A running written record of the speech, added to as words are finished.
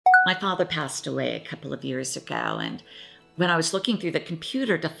My father passed away a couple of years ago, and when I was looking through the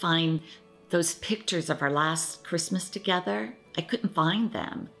computer to find those pictures of our last Christmas together, I couldn't find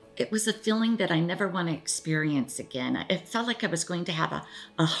them. It was a feeling that I never want to experience again. It felt like I was going to have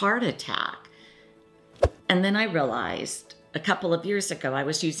a heart attack. And then I realized a couple of years ago, I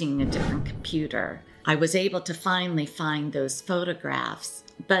was using a different computer. I was able to finally find those photographs,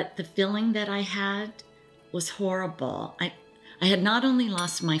 but the feeling that I had was horrible. I had not only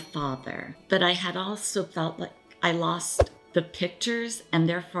lost my father, but I had also felt like I lost the pictures, and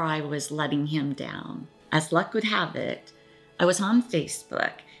therefore I was letting him down. As luck would have it, I was on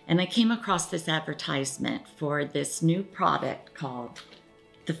Facebook and I came across this advertisement for this new product called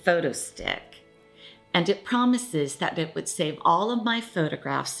ThePhotostick. And it promises that it would save all of my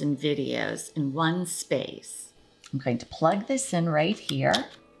photographs and videos in one space. I'm going to plug this in right here.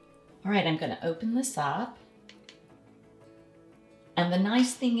 All right, I'm going to open this up. And the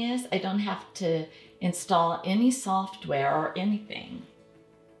nice thing is I don't have to install any software or anything.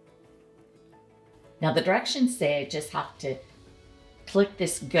 Now the directions say I just have to click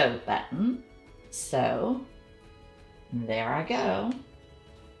this go button. So there I go.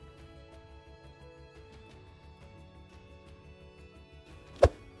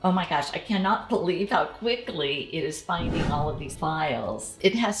 Oh my gosh, I cannot believe how quickly it is finding all of these files.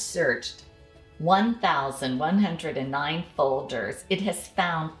 It has searched 1,109 folders. It has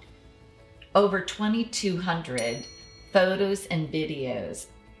found over 2,200 photos and videos.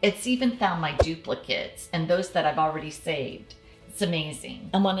 It's even found my duplicates and those that I've already saved. It's amazing.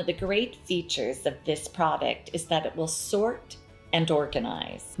 And one of the great features of this product is that it will sort and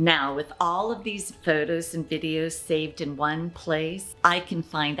organize. Now, with all of these photos and videos saved in one place, I can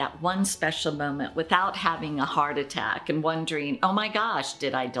find that one special moment without having a heart attack and wondering, oh my gosh,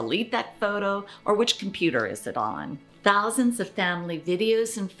 did I delete that photo, or which computer is it on? Thousands of family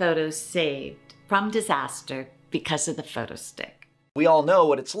videos and photos saved from disaster because of the PhotoStick. We all know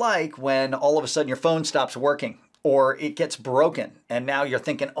what it's like when all of a sudden your phone stops working or it gets broken and now you're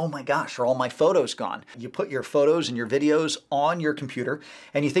thinking, oh my gosh, are all my photos gone? You put your photos and your videos on your computer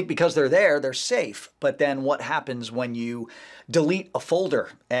and you think because they're there, they're safe. But then what happens when you delete a folder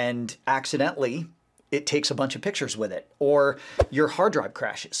and accidentally it takes a bunch of pictures with it, or your hard drive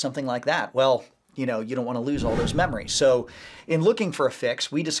crashes, something like that? Well, you know, you don't want to lose all those memories. So in looking for a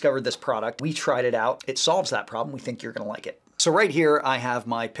fix, we discovered this product. We tried it out. It solves that problem. We think you're going to like it. So right here, I have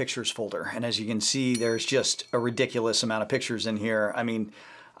my pictures folder. And as you can see, there's just a ridiculous amount of pictures in here. I mean,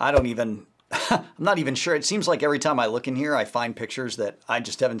 I'm not even sure. It seems like every time I look in here, I find pictures that I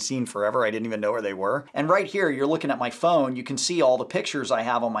just haven't seen forever. I didn't even know where they were. And right here, you're looking at my phone. You can see all the pictures I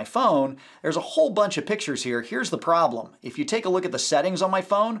have on my phone. There's a whole bunch of pictures here. Here's the problem. If you take a look at the settings on my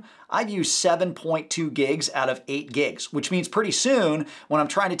phone, I've used 7.2 gigs out of 8 gigs, which means pretty soon when I'm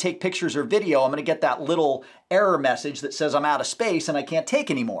trying to take pictures or video, I'm gonna get that little error message that says I'm out of space and I can't take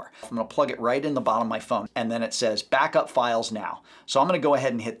anymore. I'm gonna plug it right in the bottom of my phone, and then it says backup files now. So I'm gonna go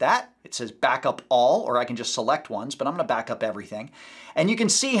ahead and hit that. It says backup all, or I can just select ones, but I'm gonna back up everything. And you can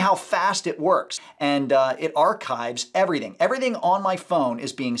see how fast it works. And it archives everything. Everything on my phone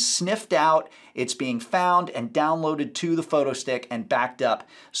is being sniffed out, it's being found and downloaded to the PhotoStick and backed up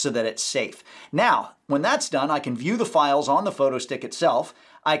so that it's safe. Now, when that's done, I can view the files on the PhotoStick itself.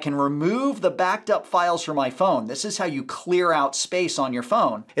 I can remove the backed up files from my phone. This is how you clear out space on your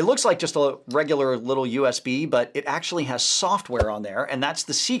phone. It looks like just a regular little USB, but it actually has software on there, and that's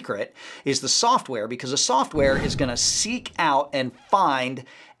the secret, is the software, because the software is gonna seek out and find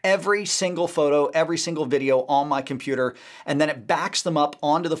every single photo, every single video on my computer, and then it backs them up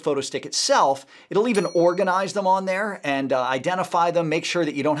onto the PhotoStick itself. It'll even organize them on there and identify them, make sure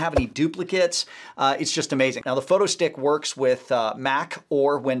that you don't have any duplicates. It's just amazing. Now the PhotoStick works with Mac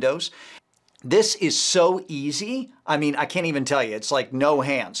or Windows. This is so easy. I mean, I can't even tell you. It's like no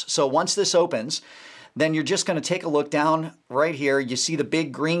hands. So once this opens, then you're just gonna take a look down right here. You see the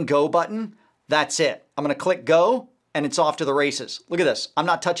big green go button? That's it. I'm gonna click go, and it's off to the races. Look at this, I'm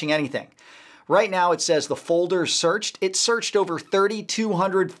not touching anything. Right now it says the folder searched. It searched over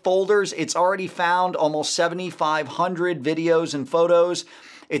 3,200 folders. It's already found almost 7,500 videos and photos.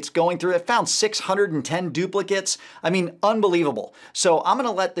 It's going through, it found 610 duplicates. I mean, unbelievable. So I'm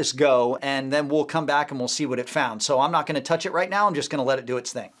gonna let this go and then we'll come back and we'll see what it found. So I'm not gonna touch it right now, I'm just gonna let it do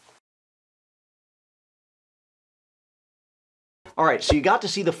its thing. All right, so you got to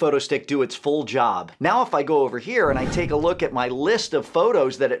see the PhotoStick do its full job. Now if I go over here and I take a look at my list of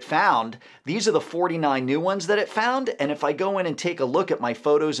photos that it found, these are the 49 new ones that it found, and if I go in and take a look at my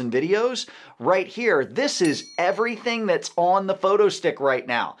photos and videos, right here, this is everything that's on the PhotoStick right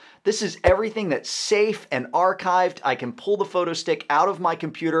now. This is everything that's safe and archived. I can pull the PhotoStick out of my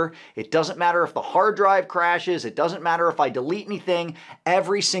computer. It doesn't matter if the hard drive crashes. It doesn't matter if I delete anything.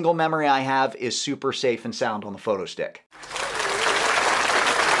 Every single memory I have is super safe and sound on the PhotoStick.